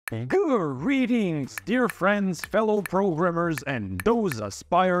Greetings, dear friends, fellow programmers, and those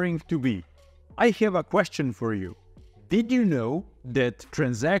aspiring to be. I have a question for you. Did you know that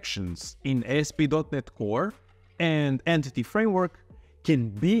transactions in ASP.NET Core and Entity Framework can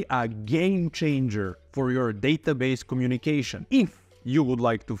be a game changer for your database communication? If you would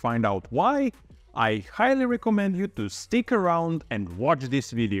like to find out why, I highly recommend you to stick around and watch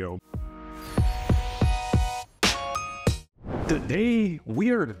this video. Today,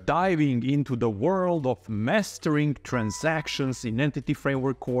 we're diving into the world of mastering transactions in Entity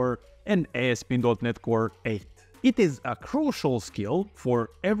Framework Core and ASP.NET Core 8. It is a crucial skill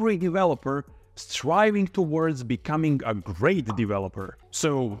for every developer striving towards becoming a great developer.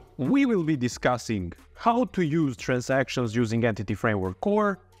 So, we will be discussing how to use transactions using Entity Framework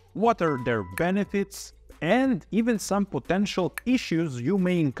Core, what are their benefits, and even some potential issues you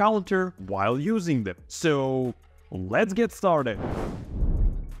may encounter while using them. So, let's get started.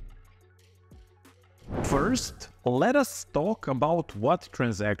 First, let us talk about what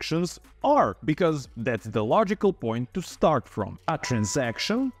transactions are, because that's the logical point to start from. A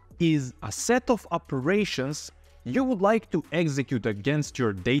transaction is a set of operations you would like to execute against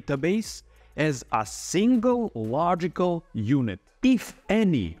your database as a single logical unit. If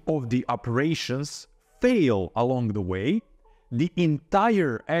any of the operations fail along the way, the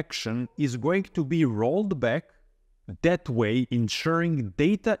entire action is going to be rolled back, that way ensuring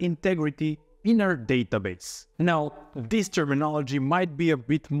data integrity in our database. Now, this terminology might be a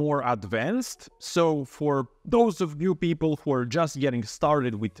bit more advanced, so for those of you people who are just getting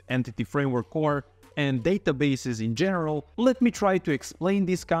started with Entity Framework Core and databases in general, let me try to explain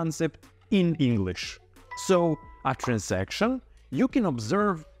this concept in English. So, a transaction you can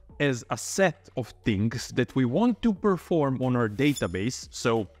observe as a set of things that we want to perform on our database.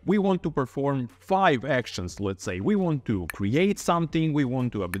 So we want to perform 5 actions, let's say. We want to create something, we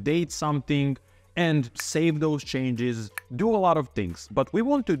want to update something, and save those changes, do a lot of things. But we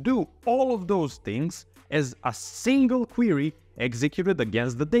want to do all of those things as a single query executed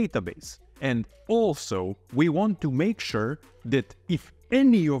against the database. And also, we want to make sure that if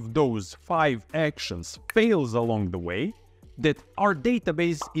any of those 5 actions fails along the way, that our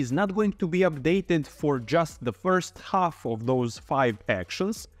database is not going to be updated for just the first half of those 5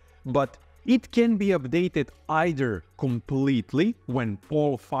 actions, but it can be updated either completely when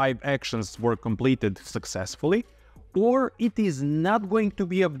all 5 actions were completed successfully, or it is not going to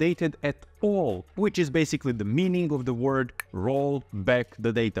be updated at all, which is basically the meaning of the word roll back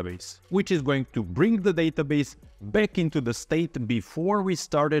the database, which is going to bring the database back into the state before we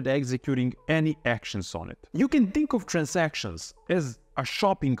started executing any actions on it. You can think of transactions as a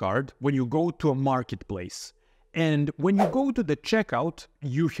shopping cart when you go to a marketplace. And when you go to the checkout,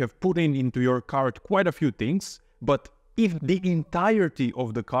 you have put into your cart quite a few things, but if the entirety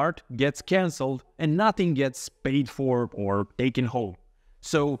of the cart gets cancelled and nothing gets paid for or taken home.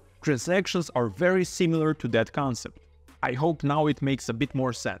 So transactions are very similar to that concept. I hope now it makes a bit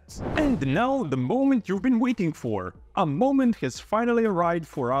more sense. And now the moment you've been waiting for. A moment has finally arrived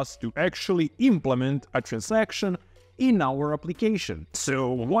for us to actually implement a transaction in our application.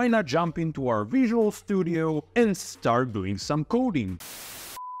 So why not jump into our Visual Studio and start doing some coding?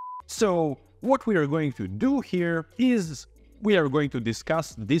 So what we are going to do here is we are going to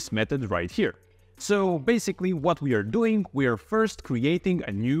discuss this method right here. So basically what we are doing, we are first creating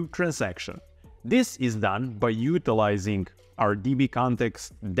a new transaction. This is done by utilizing our DB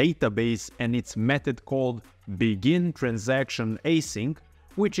context database and its method called begin transaction async,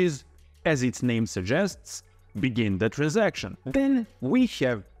 which is, as its name suggests, begin the transaction. Then we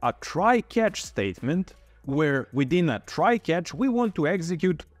have a try-catch statement where within a try-catch we want to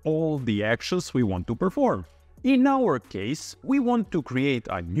execute all the actions we want to perform. In our case, we want to create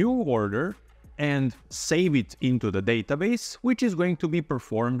a new order and save it into the database, which is going to be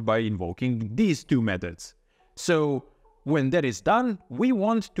performed by invoking these 2 methods. So when that is done, we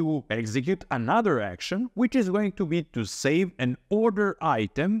want to execute another action, which is going to be to save an order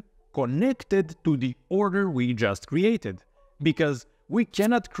item connected to the order we just created, because we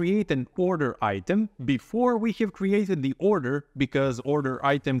cannot create an order item before we have created the order, because order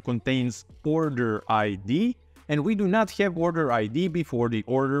item contains order ID, and we do not have order ID before the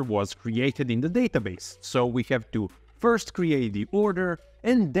order was created in the database. So we have to first create the order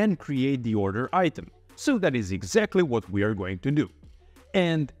and then create the order item. So that is exactly what we are going to do.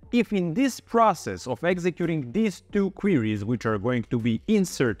 And if in this process of executing these 2 queries, which are going to be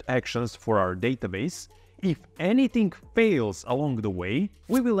insert actions for our database, if anything fails along the way,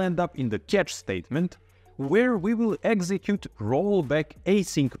 we will end up in the catch statement, where we will execute rollback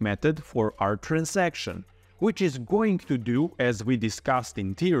async method for our transaction, which is going to do, as we discussed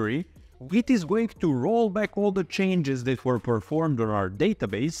in theory, it is going to roll back all the changes that were performed on our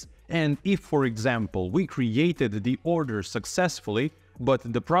database. And if, for example, we created the order successfully, but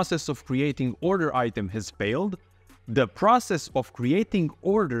the process of creating order item has failed, the process of creating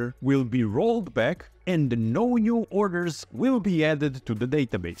order will be rolled back and no new orders will be added to the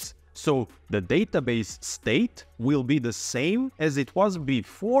database. So the database state will be the same as it was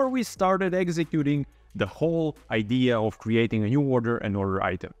before we started executing the whole idea of creating a new order and order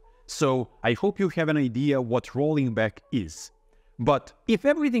item. So I hope you have an idea what rolling back is. But if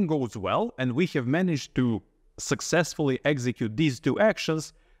everything goes well and we have managed to successfully execute these two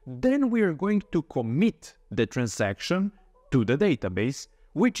actions, then we are going to commit the transaction to the database,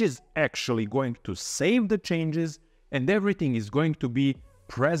 which is actually going to save the changes and everything is going to be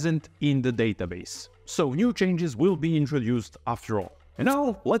present in the database. So new changes will be introduced after all. And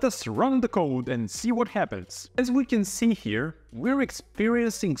now let us run the code and see what happens. As we can see here, we're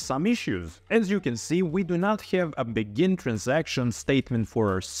experiencing some issues. As you can see, we do not have a begin transaction statement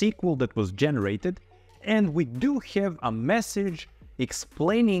for our SQL that was generated, and we do have a message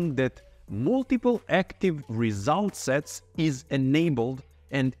explaining that multiple active result sets is enabled,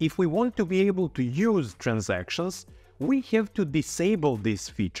 and if we want to be able to use transactions, we have to disable this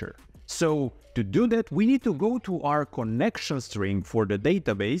feature. So to do that, we need to go to our connection string for the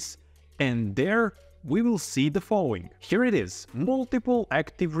database, and there we will see the following. Here it is. Multiple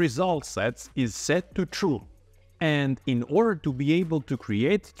active result sets is set to true. And in order to be able to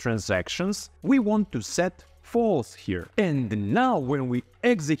create transactions, we want to set false here. And now when we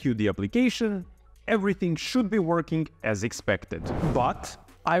execute the application, everything should be working as expected. But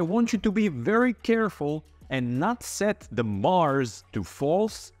I want you to be very careful and not set the Mars to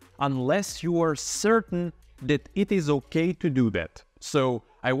false unless you are certain that it is okay to do that. So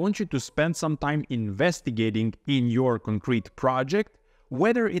I want you to spend some time investigating in your concrete project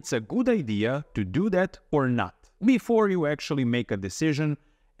whether it's a good idea to do that or not before you actually make a decision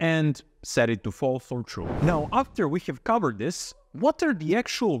and set it to false or true. Now, after we have covered this, what are the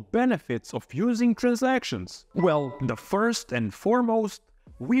actual benefits of using transactions? Well, the first and foremost,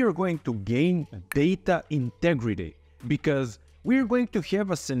 we are going to gain data integrity, because we're going to have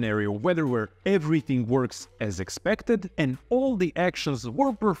a scenario where everything works as expected and all the actions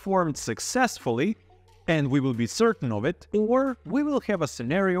were performed successfully, and we will be certain of it, or we will have a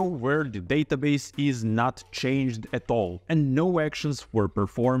scenario where the database is not changed at all and no actions were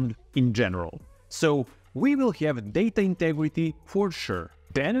performed in general. So we will have data integrity for sure.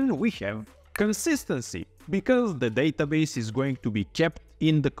 Then we have consistency, because the database is going to be kept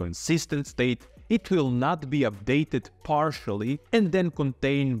in the consistent state. It will not be updated partially and then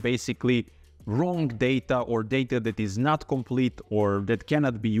contain basically wrong data or data that is not complete or that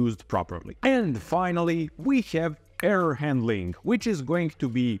cannot be used properly. And finally, we have error handling, which is going to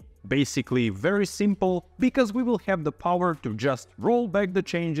be basically very simple, because we will have the power to just roll back the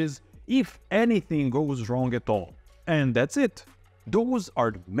changes if anything goes wrong at all. And that's it. Those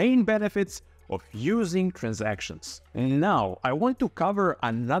are the main benefits of using transactions. And now I want to cover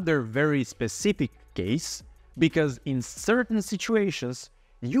another very specific case, because in certain situations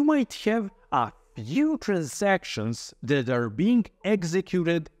you might have a few transactions that are being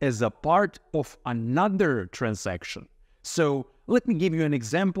executed as a part of another transaction. So let me give you an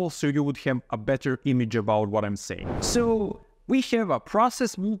example so you would have a better image about what I'm saying. So we have a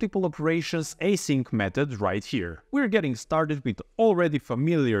process multiple operations async method right here. We're getting started with already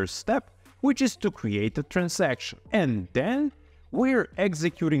familiar step, which is to create a transaction. And then we're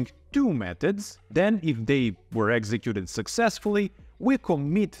executing two methods. Then if they were executed successfully, we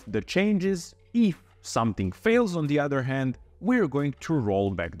commit the changes. If something fails, on the other hand, we're going to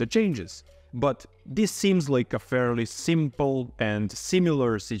roll back the changes. But this seems like a fairly simple and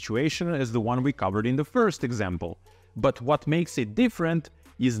similar situation as the one we covered in the first example. But what makes it different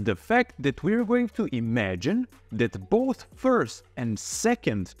is the fact that we're going to imagine that both first and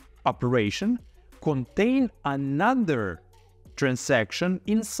second operation contain another transaction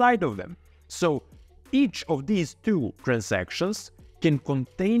inside of them. So each of these two transactions can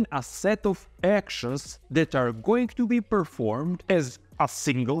contain a set of actions that are going to be performed as a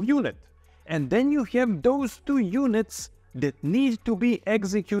single unit. And then you have those two units that need to be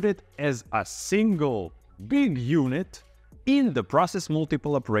executed as a single big unit in the process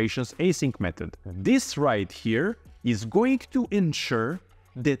multiple operations async method. This right here is going to ensure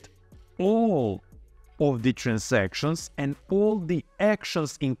that all of the transactions and all the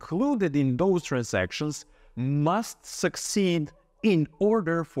actions included in those transactions must succeed in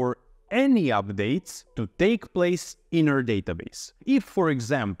order for any updates to take place in our database. If, for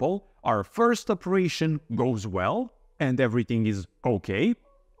example, our first operation goes well and everything is okay,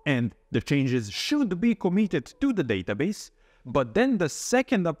 and the changes should be committed to the database, but then the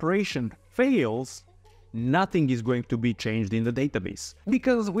second operation fails, nothing is going to be changed in the database,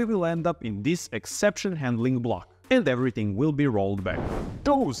 because we will end up in this exception handling block, and everything will be rolled back.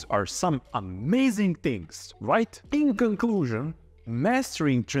 Those are some amazing things, right? In conclusion,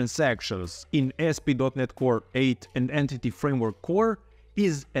 mastering transactions in ASP.NET Core 8 and Entity Framework Core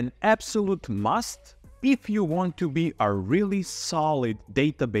is an absolute must if you want to be a really solid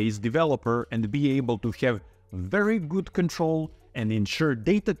database developer and be able to have very good control and ensure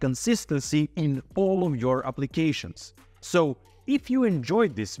data consistency in all of your applications. So, if you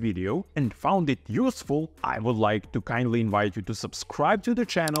enjoyed this video and found it useful, I would like to kindly invite you to subscribe to the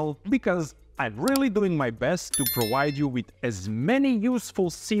channel, because I'm really doing my best to provide you with as many useful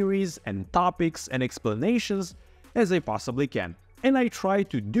series and topics and explanations as I possibly can. And I try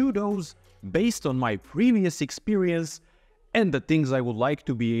to do those based on my previous experience and the things I would like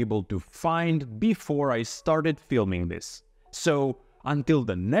to be able to find before I started filming this. So, until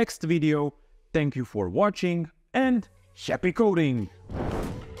the next video, thank you for watching and happy coding!